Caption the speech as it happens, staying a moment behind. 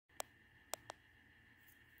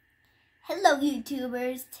Hello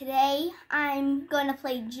YouTubers, today I'm going to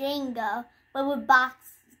play Jenga, but with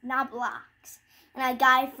boxes, not blocks. And I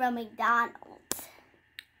got it from McDonald's.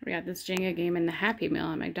 We got this Jenga game in the Happy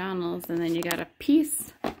Meal at McDonald's, and then you got a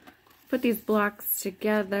piece. Put these blocks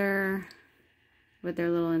together with their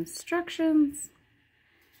little instructions.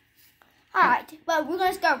 Alright, but we're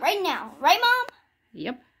going to start right now. Right, Mom?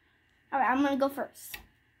 Yep. Alright, I'm going to go first.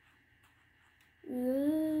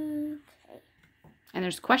 Okay. And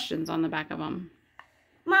there's questions on the back of them.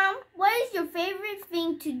 Mom, what is your favorite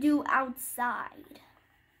thing to do outside?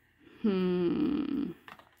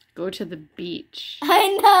 Go to the beach.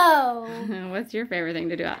 I know. What's your favorite thing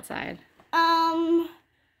to do outside? Go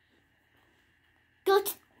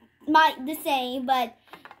to the same, but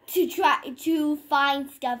to try to find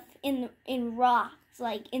stuff in rocks,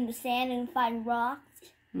 like in the sand, and find rocks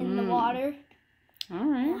in the water. All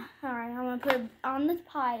right. All right, I'm gonna put it on this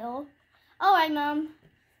pile. All right, Mom.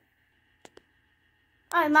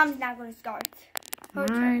 All right, Mom's not gonna start.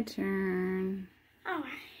 My turn. All right.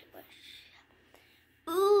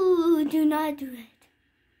 Ooh, do not do it.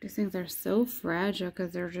 These things are so fragile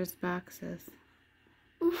because they're just boxes.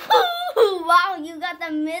 Ooh, wow, you got the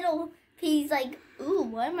middle piece. Like, ooh,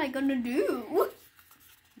 what am I gonna do?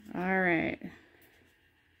 All right.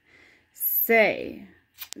 Say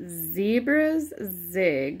zebras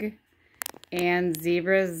zig and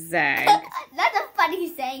zebras zag. That's a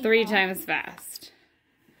funny saying. 3 times fast.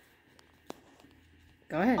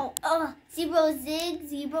 Go ahead. Oh, zebra zig,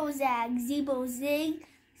 zebra zag, zebra zig,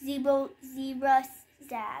 zebra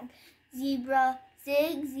zag, zebra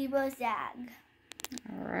zig, zebra zag.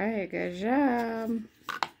 All right, good job.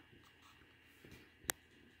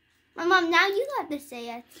 My Mom, now you got to say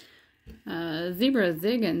it. Zebra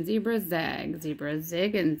zig and zebra zag. Zebra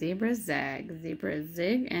zig and zebra zag. Zebra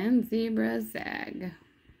zig and zebra zag.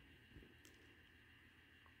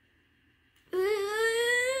 Ooh,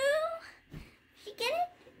 she get it?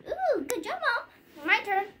 Ooh, good job, Mom. My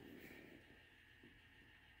turn.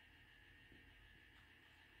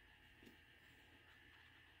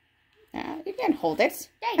 You can hold it.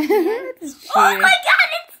 Oh my God,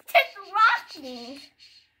 it's just rocking.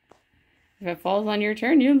 If it falls on your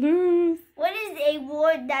turn, you lose. What is a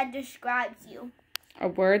word that describes you? A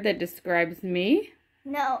word that describes me?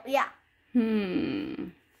 No, yeah.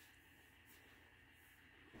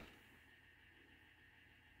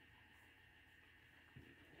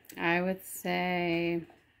 I would say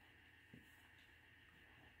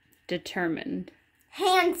determined.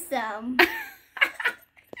 Handsome.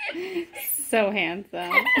 So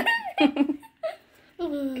handsome.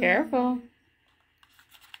 Careful.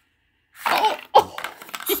 Oh,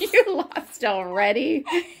 you lost already.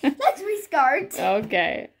 Let's restart.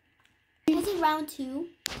 Okay. Is it round 2?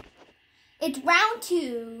 It's round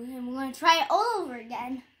 2, and we're going to try it all over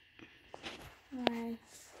again. I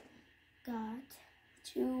got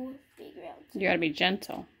 2 big rounds. You gotta be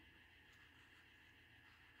gentle.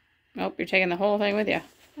 Nope, you're taking the whole thing with you.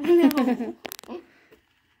 No.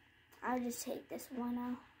 I'll just take this one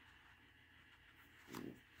out.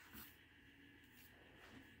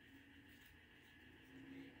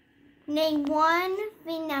 Name one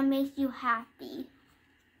thing that makes you happy.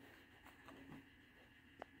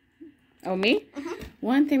 Oh, me?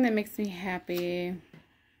 One thing that makes me happy,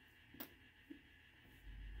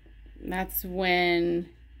 that's when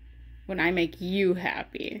I make you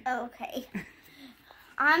happy. Okay.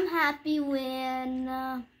 I'm happy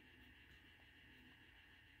when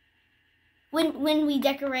we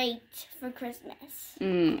decorate for Christmas.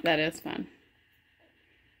 That is fun.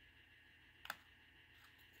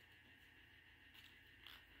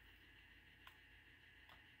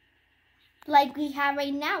 Like we have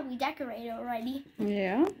right now, we decorated already.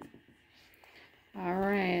 Yeah. All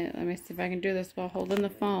right, let me see if I can do this while holding the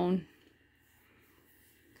phone.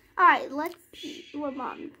 All right, let's see what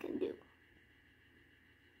Mom can do.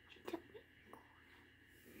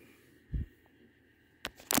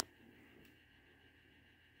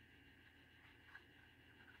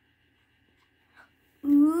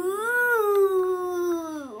 Ooh.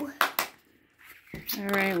 All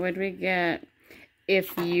right, what'd we get?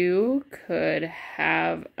 If you could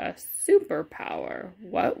have a superpower,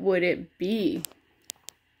 what would it be?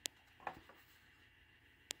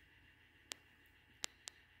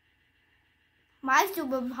 My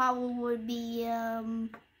superpower would be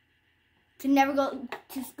to never go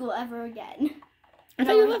to school ever again. I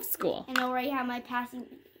thought you loved school. And already have my passing.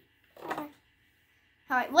 All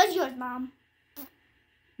right, what's yours, Mom?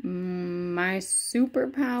 My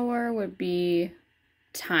superpower would be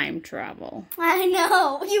time travel. I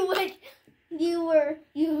know you were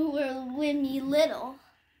when you little.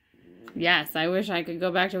 Yes, I wish I could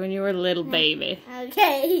go back to when you were a little baby.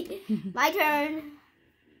 Okay, my turn.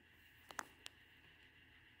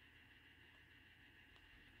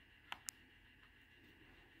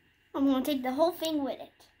 I'm going to take the whole thing with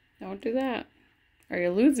it. Don't do that. Or you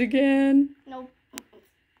lose again. Nope.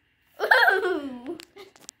 Ooh.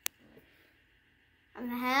 I'm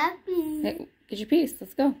happy. Hey, get your piece.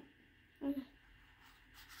 Let's go. Okay.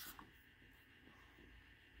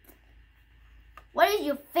 What is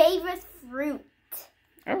your favorite fruit?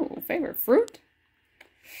 Oh, favorite fruit?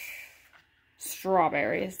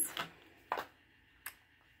 Strawberries.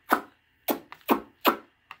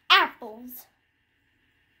 Apples.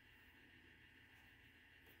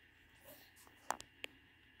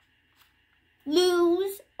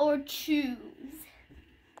 Lose or choose?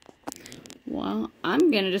 Well,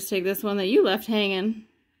 I'm going to just take this one that you left hanging.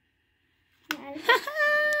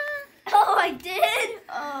 Oh, I did?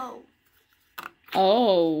 Oh.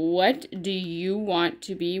 Oh, what do you want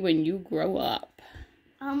to be when you grow up?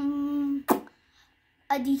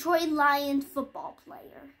 A Detroit Lions football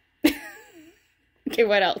player. Okay,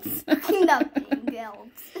 what else? Nothing else.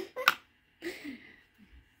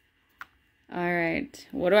 All right.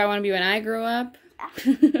 What do I want to be when I grow up?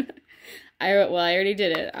 I already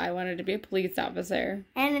did it. I wanted to be a police officer.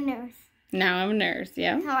 And a nurse. Now I'm a nurse,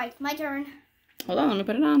 yeah? All right, my turn. Hold on, let me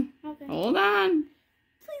put it on. Okay. Hold on.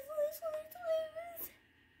 Please.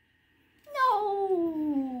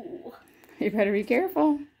 No. You better be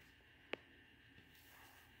careful.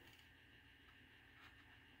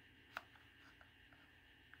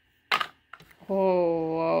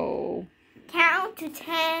 Whoa. Count to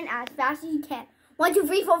 10 as fast as you can. 1, 2,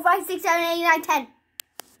 3, 4, 5, 6, 7, 8, 9, 10.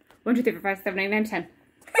 1, 2, 3, 4, 5, 6, 7, 8, 9, 10.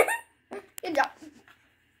 Good job.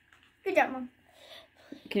 Good job, Mom.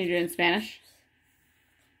 Can you do it in Spanish?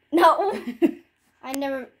 No. I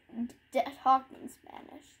never talked in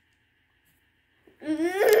Spanish.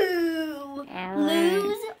 Ooh. All right.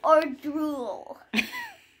 Lose or drool?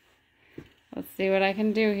 Let's see what I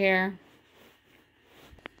can do here.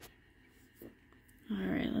 All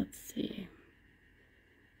right, let's see.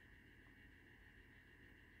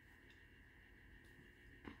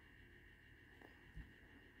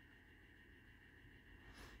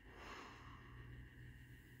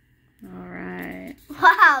 All right.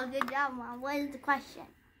 Wow, good job, Mom. What is the question?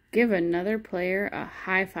 Give another player a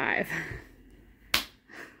high five.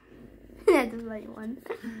 That's a funny one.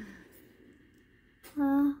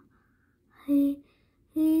 He's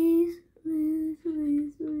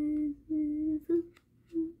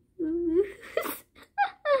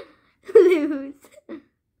lose.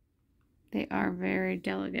 They are very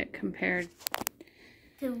delicate compared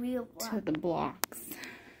To real block. to the blocks.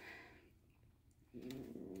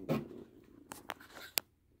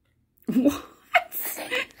 What?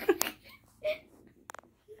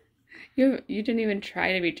 You didn't even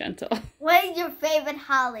try to be gentle. What is your favorite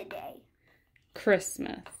holiday?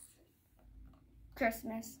 Christmas.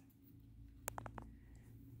 Christmas.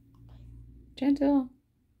 Gentle.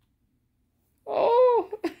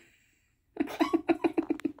 Oh.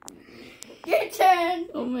 Your turn.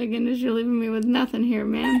 Oh my goodness, you're leaving me with nothing here,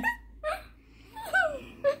 man.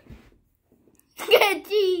 Can't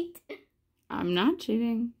cheat. I'm not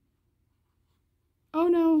cheating. Oh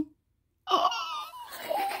no. Oh.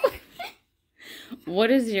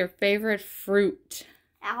 What is your favorite fruit?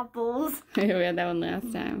 Apples. We had that one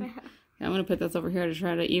last time. I'm going to put this over here to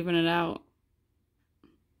try to even it out.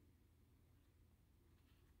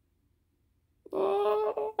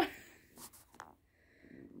 Oh.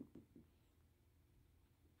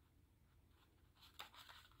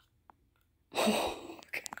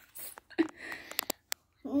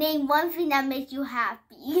 Name one thing that makes you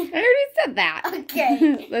happy. I already said that.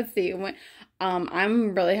 Okay. Let's see.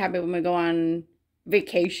 I'm really happy when we go on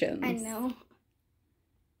vacations. I know.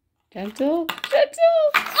 Gentle.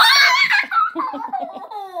 Gentle.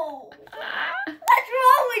 Oh! What's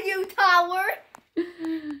wrong with you, Tower?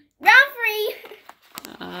 Round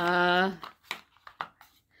 3.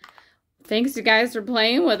 Thanks you guys for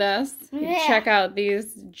playing with us. Yeah. Check out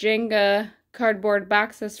these Jenga cardboard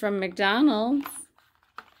boxes from McDonald's.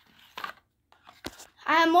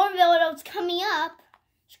 I have more videos coming up.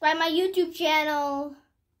 Subscribe my YouTube channel.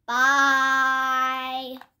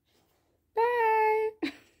 Bye.